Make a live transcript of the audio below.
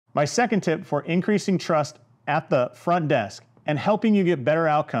My second tip for increasing trust at the front desk and helping you get better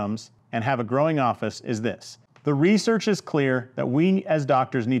outcomes and have a growing office is this. The research is clear that we as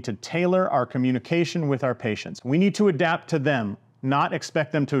doctors need to tailor our communication with our patients. We need to adapt to them, not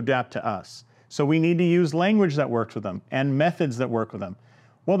expect them to adapt to us. So we need to use language that works with them and methods that work with them.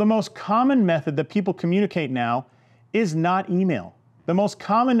 Well, the most common method that people communicate now is not email. The most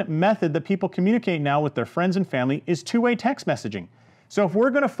common method that people communicate now with their friends and family is two-way text messaging. So if we're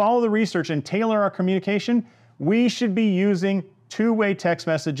going to follow the research and tailor our communication, we should be using two-way text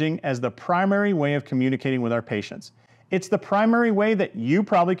messaging as the primary way of communicating with our patients. It's the primary way that you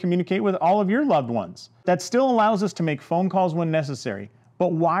probably communicate with all of your loved ones. That still allows us to make phone calls when necessary.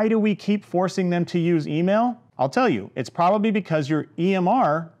 But why do we keep forcing them to use email? I'll tell you, it's probably because your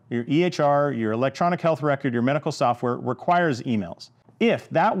EMR, your EHR, your electronic health record, your medical software requires emails. If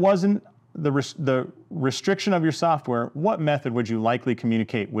that wasn't the restriction of your software, what method would you likely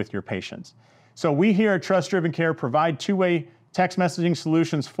communicate with your patients? So we here at Trust Driven Care provide two-way text messaging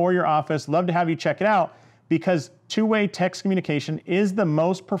solutions for your office. Love to have you check it out because two-way text communication is the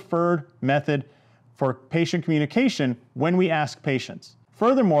most preferred method for patient communication when we ask patients.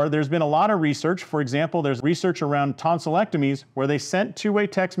 Furthermore, there's been a lot of research. For example, there's research around tonsillectomies where they sent two-way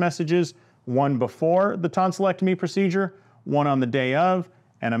text messages, one before the tonsillectomy procedure, one on the day of,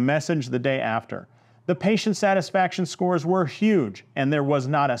 and a message the day after. The patient satisfaction scores were huge, and there was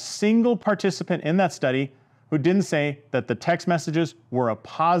not a single participant in that study who didn't say that the text messages were a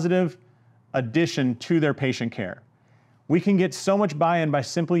positive addition to their patient care. We can get so much buy-in by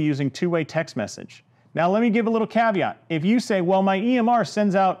simply using two-way text message. Now let me give a little caveat. If you say, well, my EMR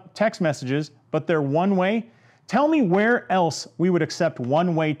sends out text messages, but they're one-way, tell me where else we would accept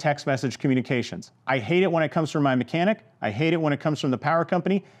one-way text message communications. I hate it when it comes from my mechanic. I hate it when it comes from the power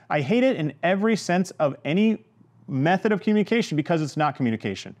company. I hate it in every sense of any method of communication because it's not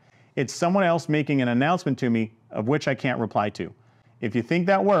communication. It's someone else making an announcement to me of which I can't reply to. If you think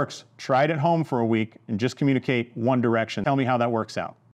that works, try it at home for a week and just communicate one direction. Tell me how that works out.